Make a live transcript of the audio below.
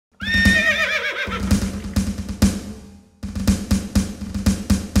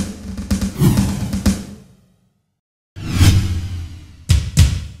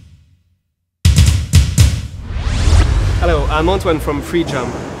I'm Antoine from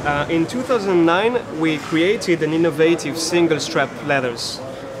Freejump. In 2009, we created an innovative single-strap leathers.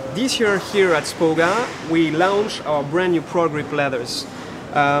 This year here at SPOGA, we launched our brand new Pro Grip leathers.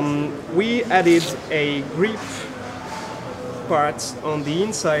 We added a grip part on the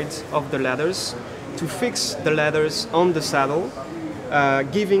inside of the leathers to fix the leathers on the saddle,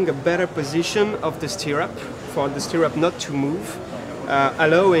 giving a better position of the stirrup for the stirrup not to move,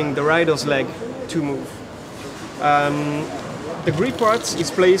 allowing the rider's leg to move. The grip part is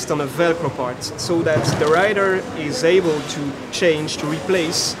placed on a Velcro part so that the rider is able to change, to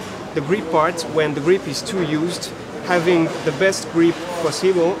replace the grip part when the grip is too used, having the best grip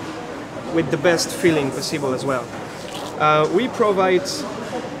possible with the best feeling possible as well. We provide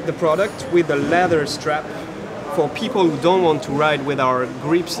the product with a leather strap for people who don't want to ride with our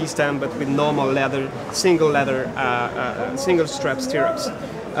grip system but with normal leather, single strap stirrups.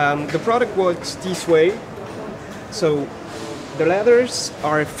 The product works this way. So the leathers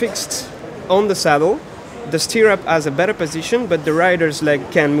are fixed on the saddle, the stirrup has a better position, but the rider's leg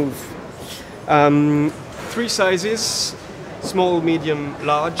can move. 3 sizes, small, medium,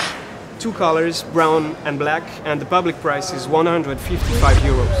 large, 2 colors, brown and black, and the public price is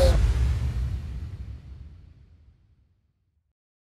 €155.